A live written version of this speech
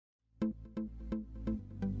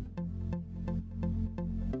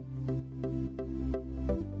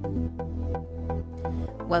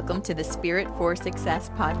Welcome to the Spirit for Success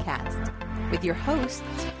podcast with your hosts,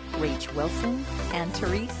 Rach Wilson and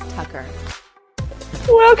Therese Tucker.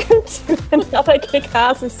 Welcome to another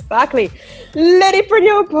kick-ass and sparkly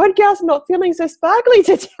Ladypreneur podcast. Not feeling so sparkly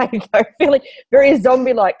today, though. Feeling very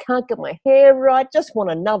zombie-like. Can't get my hair right. Just want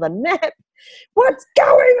another nap. What's going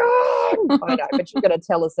on? I know, but you're going to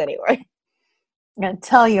tell us anyway. I'm going to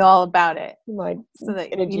tell you all about it So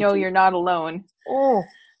that you know you're not alone. Oh,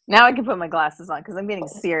 now I can put my glasses on because I'm getting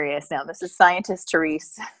serious now. This is Scientist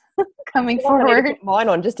Therese coming I forward. need to put mine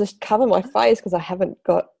on just to cover my face because I haven't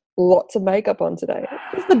got lots of makeup on today.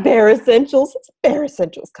 It's the bare essentials. It's bare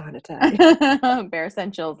essentials kind of day. Bare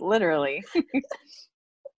essentials, literally.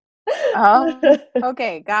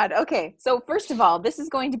 Okay, God. Okay, so first of all, this is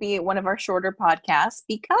going to be one of our shorter podcasts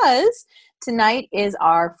because tonight is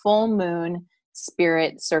our full moon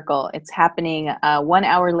spirit circle. It's happening 1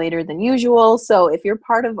 hour later than usual. So if you're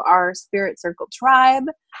part of our spirit circle tribe,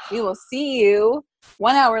 we will see you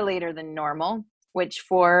 1 hour later than normal, which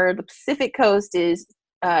for the Pacific Coast is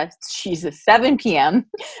 7 p.m.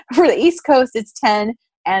 For the East Coast, it's 10.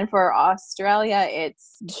 And for Australia,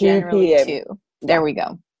 it's 2 generally p.m. 2. There we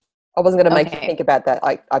go. I wasn't going to make you think about that.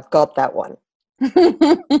 I've got that one.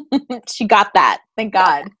 She got that. Thank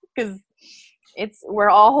God. Because we're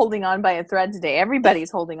all holding on by a thread today. Everybody's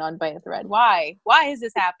holding on by a thread. Why? Why is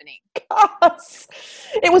this happening? Because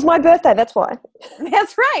it was my birthday. That's why.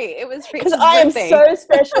 That's right. It was because I am so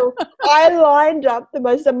special. I lined up the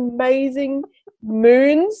most amazing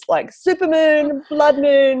moons, like super moon, blood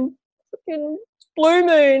moon, freaking blue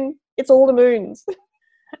moon. It's all the moons.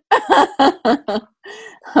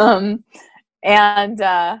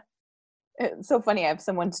 It's so funny. I have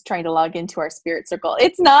someone trying to log into our spirit circle.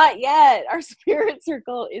 It's not yet. Our spirit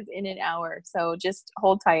circle is in an hour. So just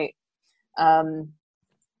hold tight. And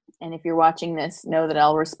if you're watching this, know that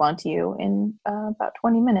I'll respond to you in about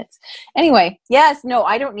 20 minutes. Anyway, yes, no,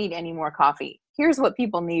 I don't need any more coffee. Here's what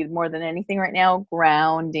people need more than anything right now.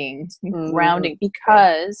 Grounding. Grounding.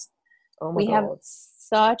 Because we have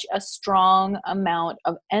such a strong amount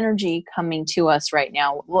of energy coming to us right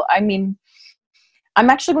now. Well, I mean, I'm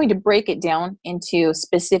actually going to break it down into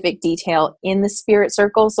specific detail in the spirit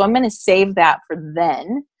circle. So I'm going to save that for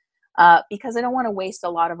then because I don't want to waste a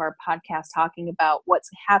lot of our podcast talking about what's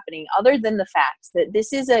happening other than the fact that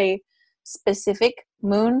this is a specific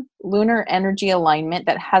lunar energy alignment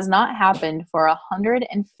that has not happened for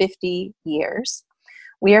 150 years.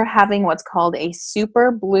 We are having what's called a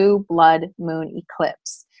super blue blood moon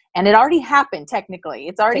eclipse. And it already happened, technically.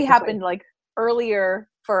 It's already happened like earlier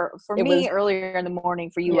for me, earlier in the morning,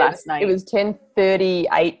 for you last night. It was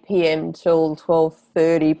 10:38 p.m. till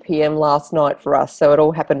 12:30 p.m. last night for us. So it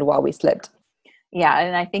all happened while we slept. Yeah,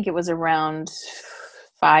 and I think it was around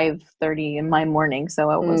 5:30 in my morning. So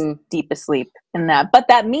it was deep asleep in that. But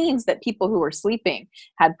that means that people who were sleeping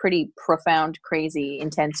had pretty profound, crazy,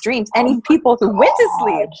 intense dreams. Any people who went to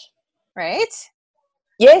sleep, right?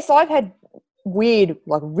 Yes, I've had weird,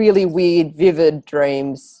 like really weird, vivid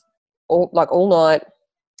dreams all night.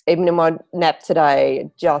 Even in my nap today,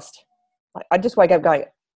 I just wake up going,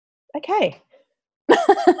 okay.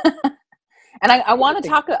 And I want to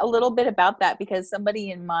talk a little bit about that because somebody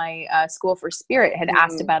in my school for spirit had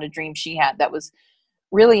asked about a dream she had that was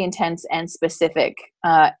really intense and specific.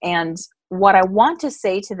 And what I want to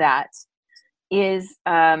say to that is,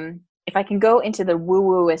 if I can go into the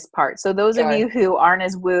woo-wooist part. So those of you who aren't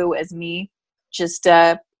as woo as me, just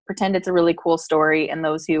pretend it's a really cool story. And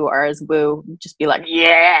those who are as woo, just be like,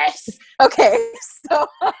 yes. Okay. So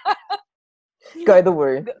go the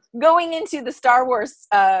woo. Going into the Star Wars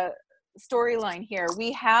storyline here,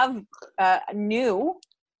 we have new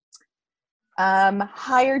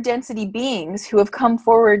higher density beings who have come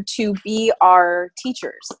forward to be our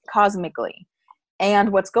teachers cosmically.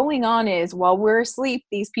 And what's going on is while we're asleep,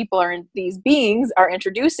 these beings are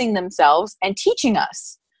introducing themselves and teaching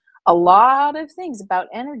us a lot of things about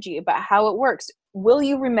energy, about how it works. Will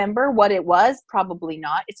you remember what it was? Probably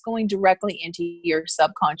not. It's going directly into your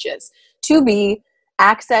subconscious to be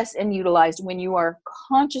accessed and utilized when you are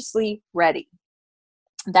consciously ready.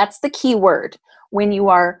 That's the key word, when you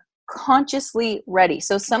are consciously ready.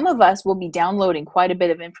 So some of us will be downloading quite a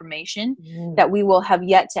bit of information that we will have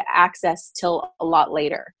yet to access till a lot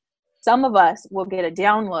later. Some of us will get a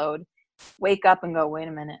download, wake up and go, wait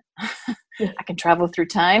a minute, I can travel through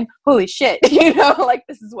time. Holy shit. Like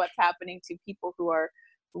this is what's happening to people who are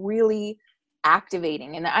really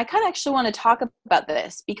activating. And I kind of actually want to talk about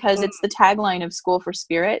this because it's the tagline of School for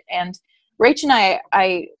Spirit. And Rach and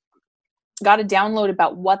I got a download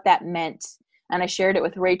about what that meant. And I shared it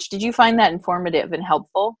with Rach. Did you find that informative and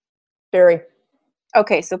helpful? Very.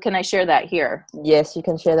 Okay, so can I share that here? Yes, you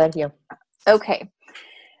can share that here. Okay.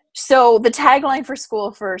 So the tagline for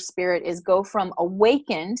School for Spirit is go from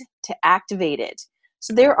awakened to activated.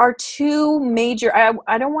 So there are two major,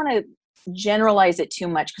 I don't want to generalize it too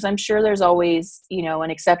much because I'm sure there's always, an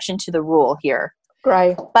exception to the rule here.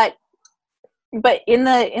 Great. But in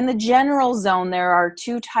the general zone, there are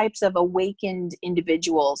two types of awakened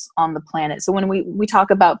individuals on the planet. So when we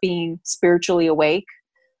talk about being spiritually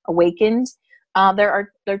awakened, there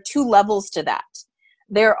are two levels to that.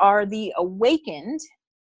 There are the awakened,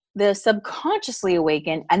 the subconsciously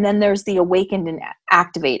awakened, and then there's the awakened and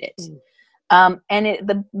activated. And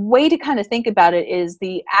the way to kind of think about it is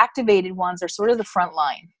the activated ones are sort of the front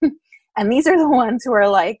line. And these are the ones who are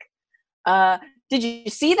like, did you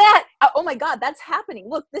see that? Oh my God, that's happening.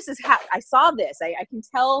 Look, this is I saw this. I can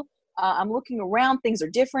tell. I'm looking around. Things are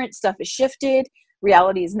different. Stuff is shifted.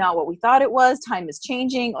 Reality is not what we thought it was. Time is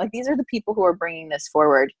changing. Like, these are the people who are bringing this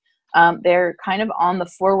forward. They're kind of on the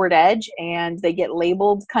forward edge, and they get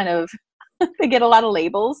labeled kind of, they get a lot of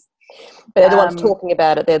labels. But they're the ones talking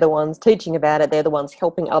about it. They're the ones teaching about it. They're the ones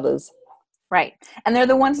helping others. Right. And they're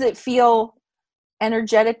the ones that feel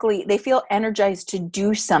they feel energized to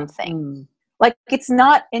do something. Like, it's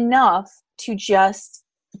not enough to just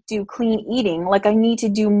do clean eating. Like, I need to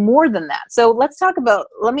do more than that. So let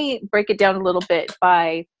me break it down a little bit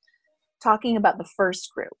by talking about the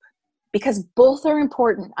first group, because both are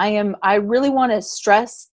important. I really want to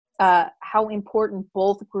stress how important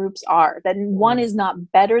both groups are, that one is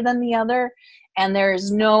not better than the other, and there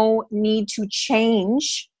is no need to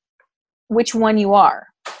change which one you are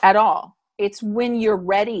at all. It's when you're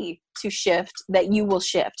ready to shift that you will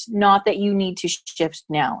shift, not that you need to shift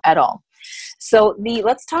now at all. So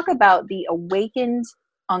let's talk about the awakened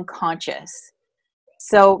unconscious.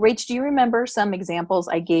 So, Rach, do you remember some examples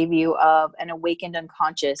I gave you of an awakened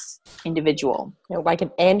unconscious individual?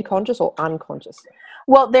 Awakened and conscious or unconscious?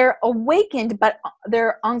 Well, they're awakened, but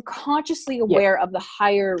they're unconsciously aware of the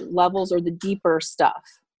higher levels or the deeper stuff.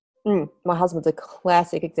 My husband's a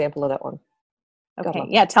classic example of that one. Okay,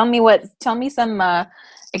 yeah. Tell me some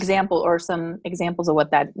example or some examples of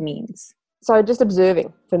what that means. So, just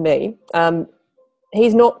observing for me,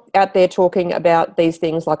 he's not out there talking about these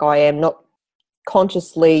things like I am, not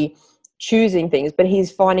consciously choosing things, but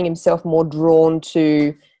he's finding himself more drawn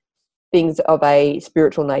to things of a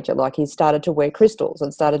spiritual nature. Like, he's started to wear crystals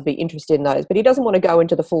and started to be interested in those, but he doesn't want to go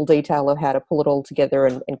into the full detail of how to pull it all together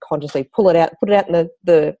and consciously put it out in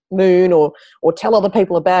the moon or tell other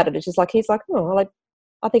people about it. It's just like, he's like,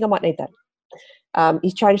 I think I might need that.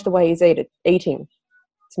 He's changed the way he's eating.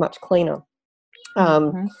 It's much cleaner.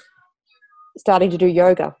 Starting to do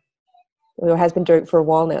yoga, or has been doing it for a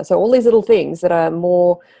while now. So all these little things that are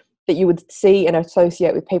more that you would see and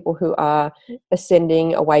associate with people who are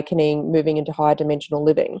ascending, awakening, moving into higher dimensional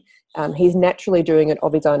living. He's naturally doing it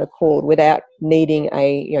of his own accord without needing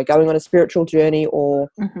going on a spiritual journey or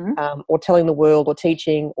telling the world or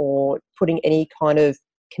teaching or putting any kind of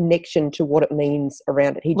connection to what it means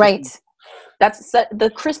around it.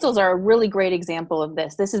 The crystals are a really great example of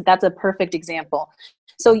this. That's a perfect example.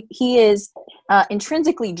 So he is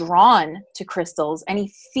intrinsically drawn to crystals, and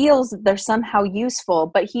he feels that they're somehow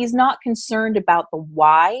useful, but he's not concerned about the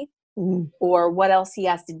why or what else he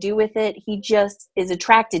has to do with it. He just is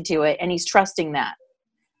attracted to it, and he's trusting that.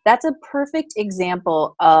 That's a perfect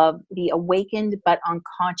example of the awakened but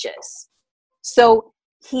unconscious. So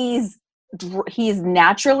he's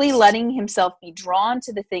naturally letting himself be drawn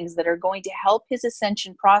to the things that are going to help his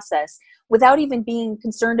ascension process without even being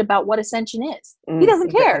concerned about what ascension is. He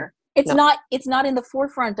doesn't care. It's not in the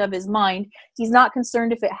forefront of his mind. He's not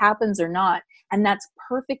concerned if it happens or not. And that's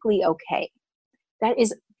perfectly okay. That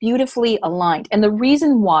is beautifully aligned. And the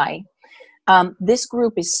reason why this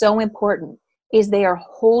group is so important is they are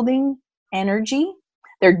holding energy.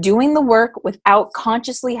 They're doing the work without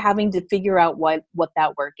consciously having to figure out what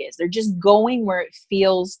that work is. They're just going where it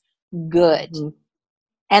feels good.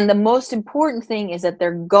 And the most important thing is that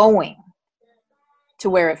they're going to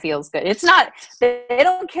where it feels good. It's not, they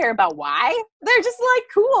don't care about why. They're just like,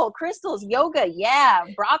 cool, crystals, yoga, yeah,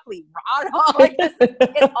 broccoli, like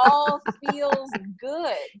it all feels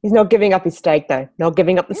good. He's not giving up his steak though. Not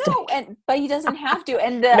giving up the steak. But he doesn't have to.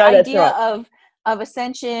 And the idea of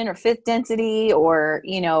ascension or fifth density or,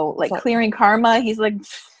 like clearing karma, he's like,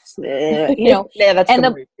 yeah, that's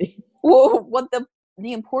and what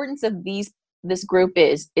the importance of this group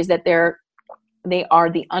is that they are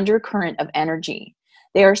the undercurrent of energy.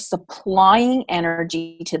 They are supplying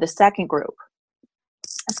energy to the second group.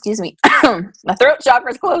 Excuse me. My throat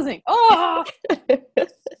chakra is closing. Oh!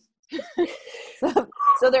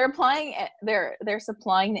 So they're applying, they're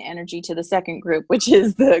supplying the energy to the second group, which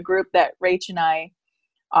is the group that Rach and I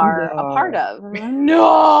are a part No. of.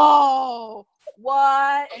 No,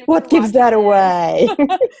 what? And if What you're gives that watching away?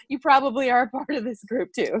 this, you probably are a part of this group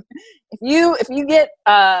too. If you get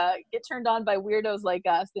turned on by weirdos like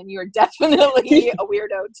us, then you are definitely a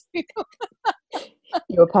weirdo too.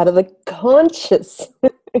 You're part of the conscious.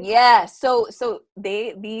 Yeah. So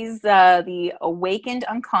the awakened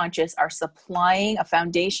unconscious are supplying a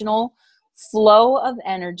foundational flow of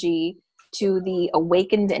energy to the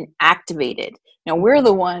awakened and activated. Now we're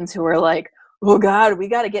the ones who are like, oh God, we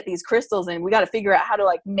got to get these crystals and we got to figure out how to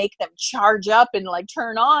like make them charge up and like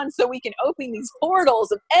turn on so we can open these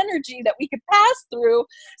portals of energy that we can pass through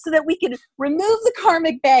so that we can remove the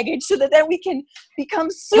karmic baggage so that then we can become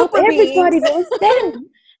super Help everybody beings. to understand.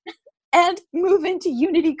 And move into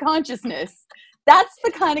unity consciousness. That's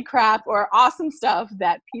the kind of crap or awesome stuff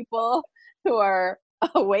that people who are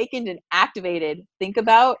awakened and activated think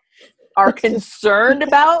about, are concerned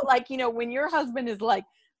about. Like, you know, when your husband is like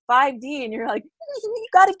 5D and you're like, you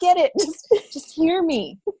got to get it. Just hear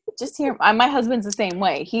me. Just hear. My husband's the same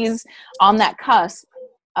way. He's on that cusp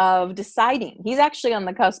of deciding. He's actually on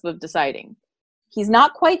the cusp of deciding. He's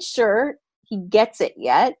not quite sure he gets it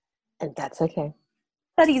yet. And that's okay.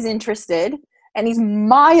 That he's interested, and he's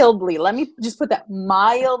mildly, let me just put that,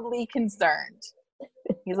 mildly concerned.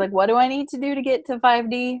 He's like, what do I need to do to get to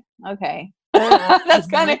 5D? Okay. That's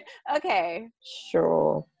kind of okay.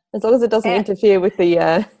 Sure. As long as it doesn't interfere with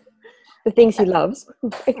the things he loves.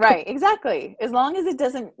 Right, exactly. As long as it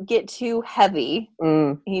doesn't get too heavy,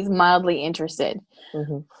 he's mildly interested.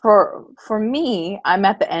 Mm-hmm. For me, I'm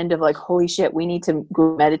at the end of like, holy shit, we need to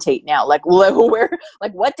group meditate now. Like, where,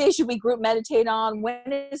 like, what day should we group meditate on?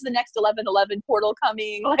 When is the next 11:11 portal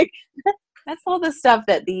coming? Like, that's all the stuff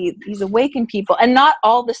that these awakened people, and not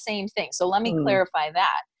all the same thing. So let me clarify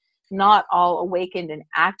that. Not all awakened and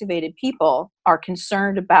activated people are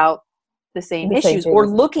concerned about the same issues or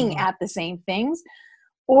looking at the same things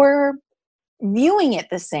or viewing it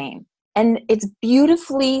the same. And it's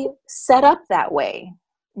beautifully set up that way.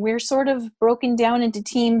 We're sort of broken down into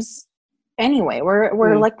teams anyway.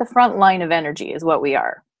 We're like the front line of energy is what we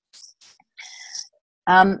are.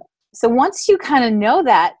 So once you kind of know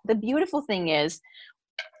that, the beautiful thing is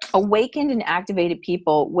awakened and activated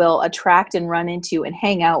people will attract and run into and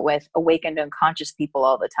hang out with awakened unconscious people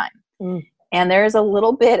all the time. And there's a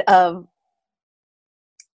little bit of,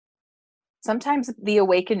 sometimes the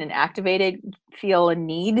awakened and activated feel a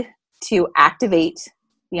need to activate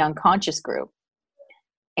the unconscious group.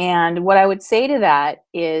 And what I would say to that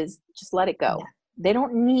is just let it go. Yeah. They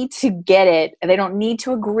don't need to get it. They don't need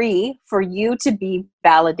to agree for you to be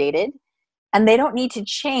validated. And they don't need to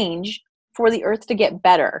change for the earth to get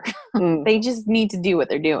better. They just need to do what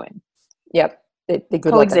they're doing. Yep. They're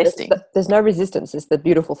good coexisting. Like that. There's no resistance. It's the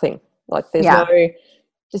beautiful thing. Like there's no,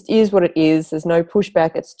 just is what it is. There's no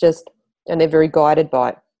pushback. It's just, and they're very guided by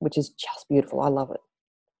it, which is just beautiful. I love it.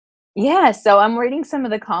 Yeah. So I'm reading some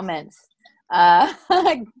of the comments.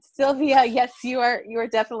 Sylvia, yes, you are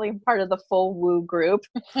definitely part of the full woo group.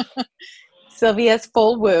 Sylvia's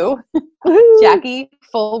full woo. Jackie,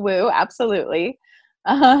 full woo. Absolutely.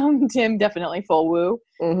 Tim, definitely full woo.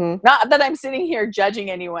 Not that I'm sitting here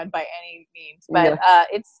judging anyone by any means, but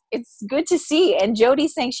it's good to see. And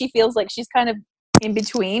Jody's saying she feels like she's kind of in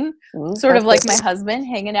between, sort of like my husband,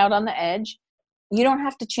 hanging out on the edge. You don't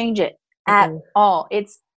have to change it at all.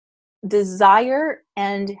 It's desire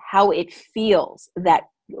and how it feels that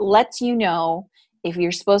lets you know if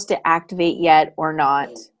you're supposed to activate yet or not.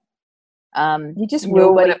 You just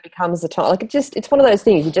will when it becomes the time. Like it's one of those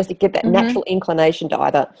things. You just get that natural inclination to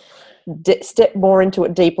either step more into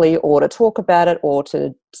it deeply, or to talk about it, or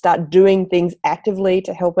to start doing things actively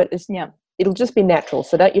to help it. It'll just be natural.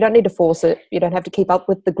 So you don't need to force it. You don't have to keep up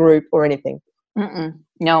with the group or anything.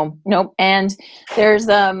 No. And there's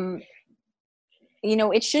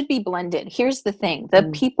it should be blended. Here's the thing: the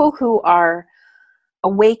people who are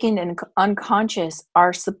awakened and unconscious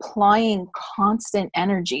are supplying constant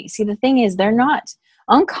energy. See, the thing is, they're not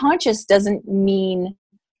unconscious. Doesn't mean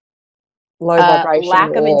low vibration,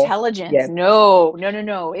 lack of intelligence. Yeah. No.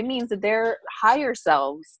 It means that their higher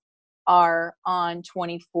selves are on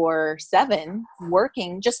 24/7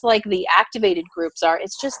 working, just like the activated groups are.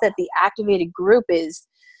 It's just that the activated group is.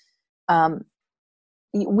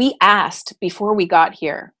 We asked before we got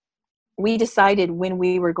here. We decided when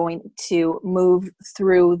we were going to move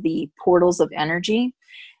through the portals of energy,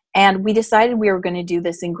 and we decided we were going to do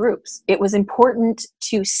this in groups. It was important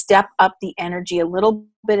to step up the energy a little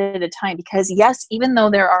bit at a time, because yes, even though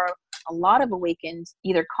there are a lot of awakened,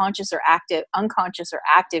 either conscious or active, unconscious or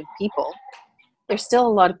active people, there's still a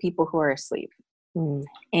lot of people who are asleep. Mm.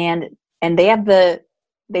 And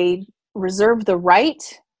they reserve the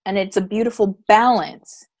right, and it's a beautiful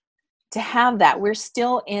balance to have that. We're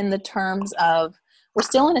still in a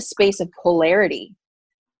space of polarity,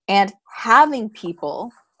 and having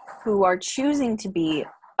people who are choosing to be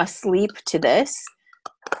asleep to this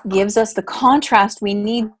gives us the contrast we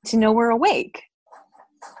need to know we're awake.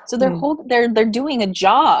 So they're doing a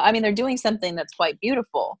job. I mean, they're doing something that's quite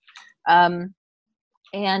beautiful.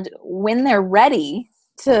 And when they're ready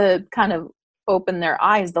to kind of open their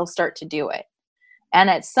eyes, they'll start to do it. And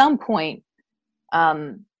at some point,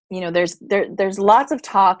 there's lots of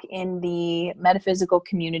talk in the metaphysical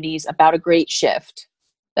communities about a great shift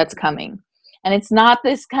that's coming. And it's not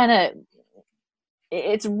this kind of,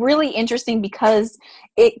 it's really interesting because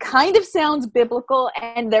it kind of sounds biblical,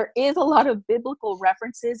 and there is a lot of biblical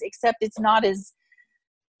references, except it's not as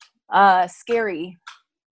scary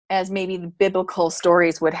as maybe the biblical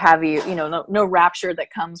stories would have you. No rapture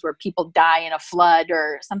that comes where people die in a flood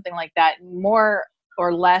or something like that. More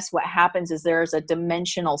or less what happens is there's a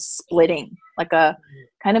dimensional splitting, like a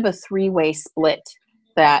kind of a three-way split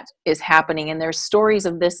that is happening. And there's stories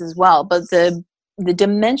of this as well. But the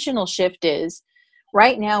dimensional shift is,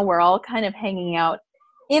 right now we're all kind of hanging out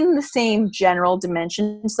in the same general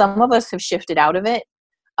dimension. Some of us have shifted out of it,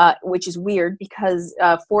 which is weird because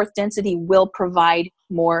fourth density will provide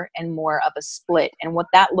more and more of a split. And what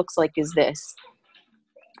that looks like is this.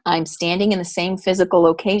 I'm standing in the same physical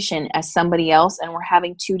location as somebody else, and we're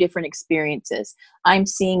having two different experiences. I'm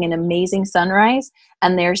seeing an amazing sunrise,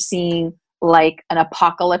 and they're seeing like an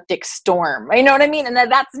apocalyptic storm. You know what I mean? And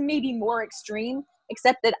that's maybe more extreme,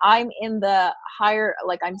 except that I'm in the higher,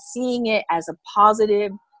 like I'm seeing it as a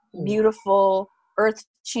positive, beautiful,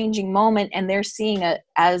 earth-changing moment, and they're seeing it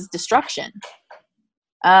as destruction.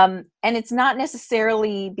 And it's not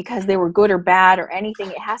necessarily because they were good or bad or anything.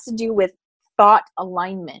 It has to do with thought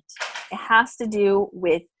alignment. It has to do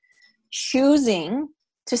with choosing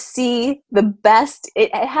to see the best.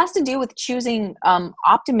 It has to do with choosing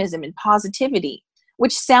optimism and positivity,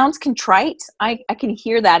 which sounds contrite. I can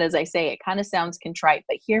hear that as I say it. Kind of sounds contrite,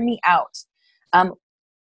 but hear me out.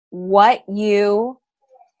 What you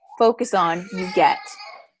focus on, you get,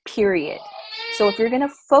 period. So if you're going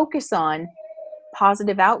to focus on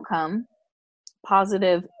positive outcome,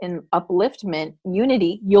 positive and upliftment,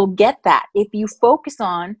 unity, you'll get that. If you focus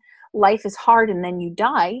on life is hard and then you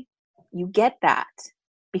die, you get that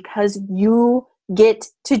because you get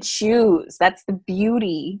to choose. That's the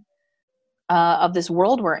beauty of this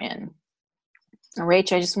world we're in.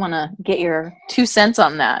 Rach, I just want to get your 2 cents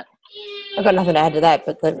on that. I've got nothing to add to that,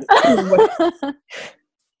 but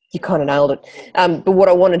you kind of nailed it. But what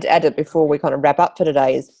I wanted to add to before we kind of wrap up for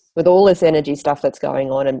today is, with all this energy stuff that's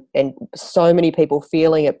going on and so many people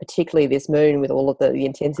feeling it, particularly this moon with all of the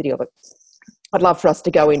intensity of it, I'd love for us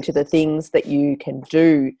to go into the things that you can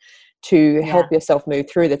do to help yourself move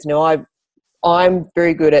through this. Now, I'm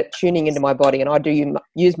very good at tuning into my body, and I do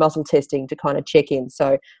use muscle testing to kind of check in.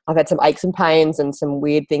 So I've had some aches and pains and some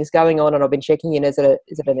weird things going on, and I've been checking in. Is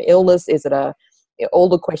it an illness? Is it all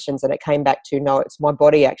the questions? And it came back to, no, it's my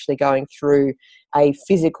body actually going through a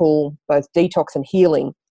physical, both detox and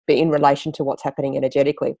healing, but in relation to what's happening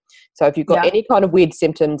energetically. So if you've got any kind of weird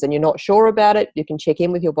symptoms and you're not sure about it, you can check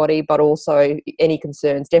in with your body, but also any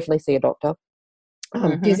concerns, definitely see a doctor.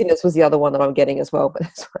 Dizziness was the other one that I'm getting as well, but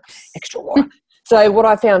that's extra water. So what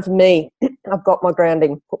I found for me, I've got put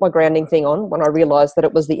my grounding thing on when I realised that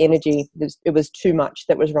it was the energy, it was too much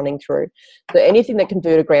that was running through. So anything that can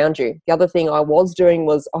do to ground you. The other thing I was doing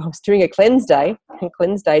was I was doing a cleanse day, and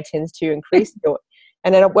cleanse day tends to increase your,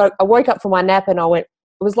 and then I woke up from my nap and I went,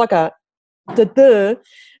 it was like a duh.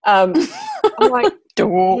 I'm like,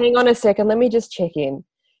 hang on a second, let me just check in.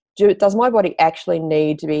 Does my body actually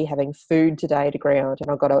need to be having food today to ground?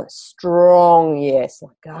 And I got a strong yes.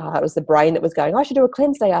 Like, it was the brain that was going, I should do a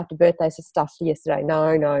cleanse day after birthday stuff yesterday.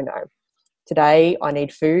 No. Today I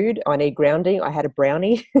need food. I need grounding. I had a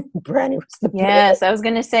brownie. Brownie was the best. Yes, I was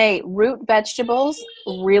going to say root vegetables,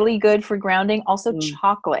 really good for grounding. Also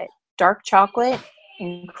chocolate, dark chocolate,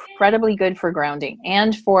 incredibly good for grounding.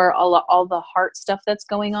 And for all the heart stuff that's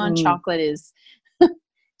going on, chocolate is...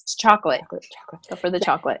 It's chocolate. Go for the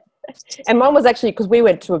chocolate. And mine was actually, because we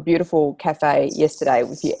went to a beautiful cafe yesterday.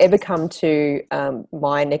 If you ever come to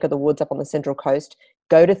my neck of the woods up on the Central Coast,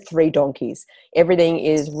 go to Three Donkeys. Everything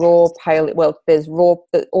is raw, paleo. Well, there's raw.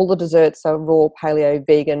 All the desserts are raw, paleo,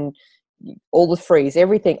 vegan, all the freeze,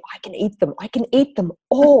 everything. I can eat them.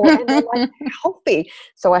 All, and they're like healthy.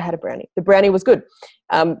 So I had a brownie. The brownie was good.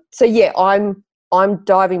 So yeah, I'm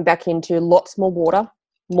diving back into lots more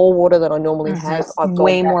water than I normally have. I've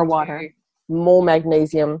way more water. more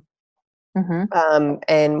magnesium, Mm-hmm.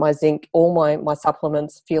 and my zinc, all my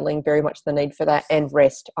supplements, feeling very much the need for that, and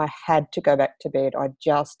rest. I had to go back to bed. I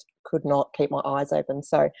just could not keep my eyes open.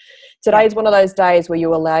 So today is one of those days where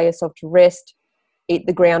you allow yourself to rest, eat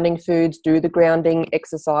the grounding foods, do the grounding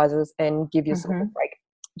exercises, and give yourself a break.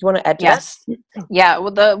 Do you want to add to that? Yes. Yeah.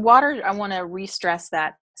 Well, the water, I want to re-stress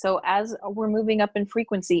that. So as we're moving up in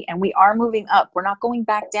frequency, and we are moving up, we're not going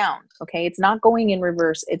back down. Okay. It's not going in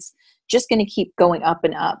reverse. It's just going to keep going up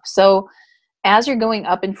and up. So as you're going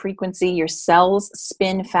up in frequency, your cells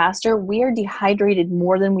spin faster. We are dehydrated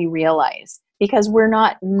more than we realize because we're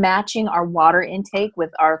not matching our water intake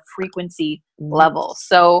with our frequency level.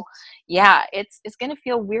 So yeah, it's going to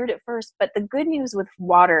feel weird at first, but the good news with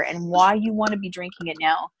water and why you want to be drinking it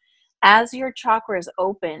now, as your chakras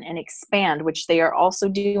open and expand, which they are also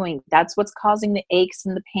doing, that's what's causing the aches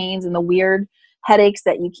and the pains and the weird headaches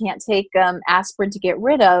that you can't take aspirin to get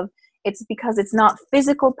rid of. It's because it's not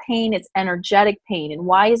physical pain, it's energetic pain. And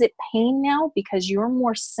why is it pain now? Because you're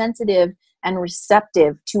more sensitive and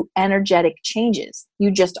receptive to energetic changes. You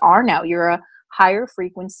just are now. You're a higher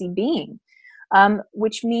frequency being,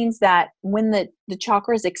 which means that when the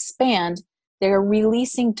chakras expand, they're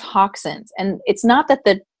releasing toxins. And it's not that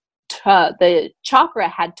the chakra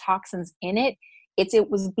had toxins in it, it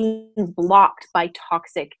was being blocked by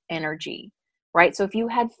toxic energy. Right? So if you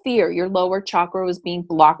had fear, your lower chakra was being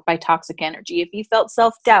blocked by toxic energy. If you felt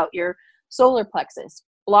self-doubt, your solar plexus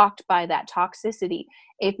blocked by that toxicity.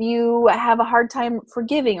 If you have a hard time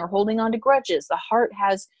forgiving or holding on to grudges, the heart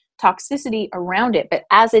has toxicity around it. But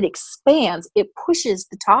as it expands, it pushes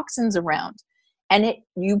the toxins around, and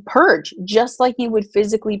you purge just like you would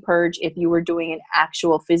physically purge if you were doing an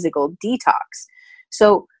actual physical detox.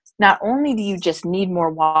 So not only do you just need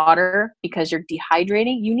more water because you're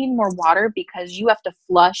dehydrating, you need more water because you have to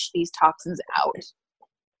flush these toxins out.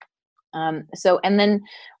 And then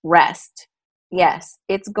rest. Yes,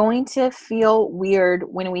 it's going to feel weird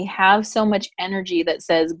when we have so much energy that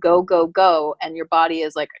says go, go, go, and your body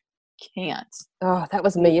is like, I can't. Oh, that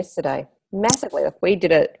was me yesterday. Massively.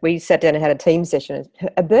 We sat down and had a team session,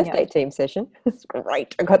 a birthday team session. It's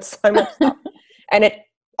great. I got so much stuff. And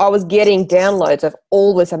I was getting downloads of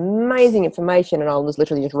all this amazing information, and I was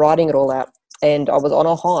literally just writing it all out, and I was on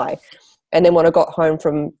a high. And then when I got home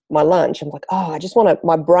from my lunch, I'm like,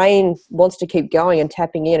 my brain wants to keep going and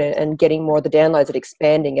tapping in and getting more of the downloads and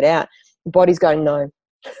expanding it out. The body's going, no.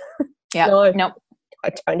 Yeah. No. Nope. I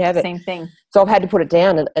don't have it. Same thing. So I've had to put it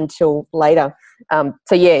down until later.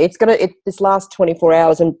 So yeah, this last 24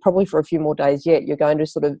 hours and probably for a few more days yet, you're going to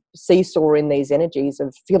sort of seesaw in these energies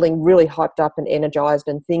of feeling really hyped up and energized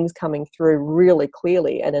and things coming through really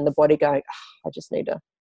clearly. And then the body going, I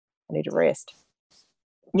need to rest.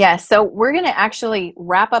 Yeah. So we're going to actually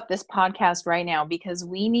wrap up this podcast right now because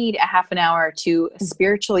we need a half an hour to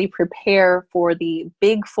spiritually prepare for the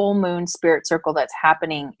big full moon spirit circle that's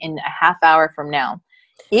happening in a half hour from now.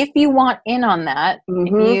 If you want in on that, if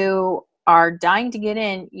you are dying to get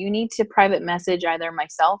in, you need to private message either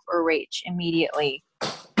myself or Rach immediately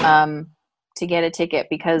to get a ticket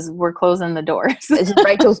because we're closing the doors. This is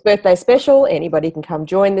Rachel's birthday special. Anybody can come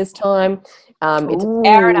join this time. It's an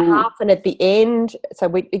hour and a half, and at the end,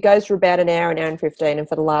 it goes for about an hour and 15, and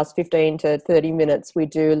for the last 15 to 30 minutes, we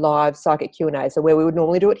do live psychic Q&A. So where we would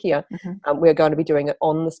normally do it here, we're going to be doing it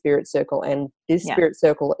on the Spirit Circle, and this Spirit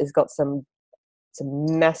Circle has got some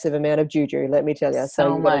massive amount of juju, let me tell you. So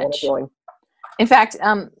you're going to want to join. In fact,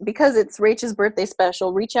 because it's Rach's birthday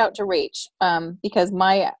special, reach out to Rach because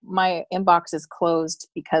my inbox is closed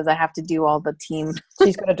because I have to do all the team.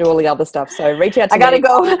 She's got to do all the other stuff. So reach out to me. I got to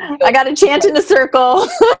go. I got to chant in a circle.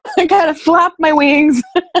 I got to flap my wings.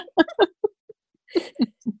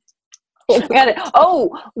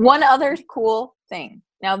 One other cool thing.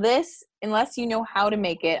 Now this, unless you know how to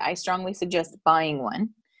make it, I strongly suggest buying one.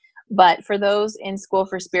 But for those in School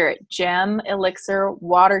for Spirit, gem elixir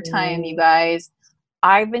water time, you guys.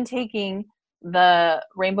 I've been taking the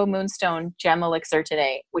Rainbow Moonstone gem elixir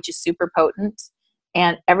today, which is super potent.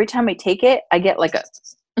 And every time I take it, I get like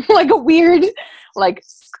a weird, like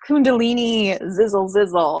kundalini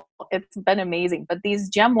zizzle. It's been amazing. But these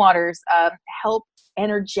gem waters help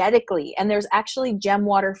energetically. And there's actually gem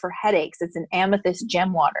water for headaches. It's an amethyst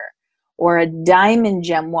gem water or a diamond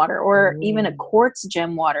gem water or even a quartz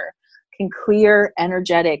gem water. Can clear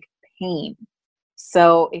energetic pain.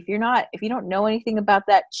 So if you don't know anything about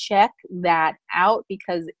that, check that out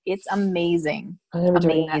because it's amazing. I'm going to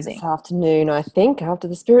be doing that this afternoon, I think, after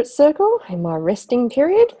the Spirit Circle in my resting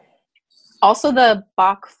period. Also the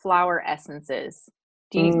Bach flower essences.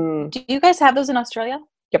 Do you guys have those in Australia?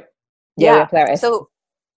 Yep. Yeah. We have flower essences. So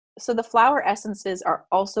So the flower essences are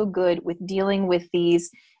also good with dealing with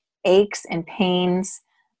these aches and pains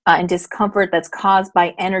and discomfort that's caused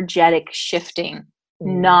by energetic shifting,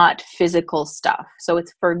 not physical stuff. So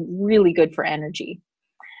it's really good for energy.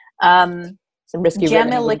 Some risky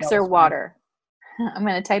Gem elixir water. I'm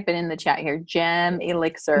going to type it in the chat here. Gem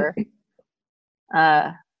elixir.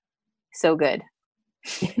 So good.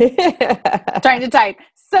 Trying to type.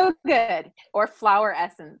 So good. Or flower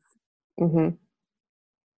essence.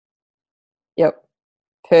 Yep.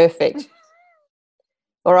 Perfect.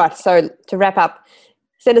 All right. So to wrap up,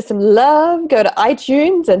 send us some love. Go to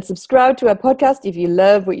iTunes and subscribe to our podcast if you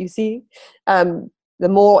love what you see. The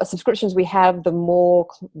more subscriptions we have, the more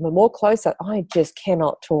closer. I just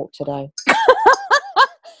cannot talk today.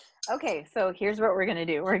 Okay, so here's what we're going to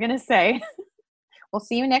do. We're going to say, we'll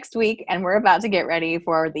see you next week, and we're about to get ready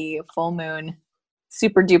for the full moon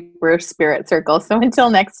super duper spirit circle. So until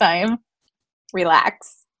next time,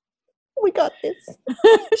 relax. We got this.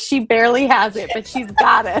 She barely has it, but she's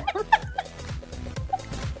got it.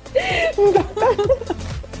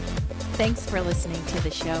 Thanks for listening to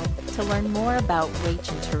the show. To learn more about Rach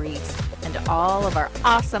and Therese and all of our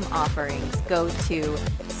awesome offerings, go to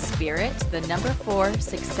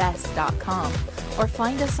spirit4success.com or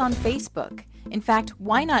find us on Facebook. In fact,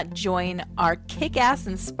 why not join our kick-ass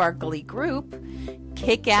and sparkly group,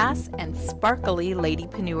 Kick-Ass and Sparkly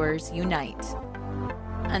Ladypreneurs Unite.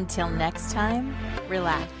 Until next time,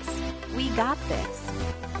 relax. We got this.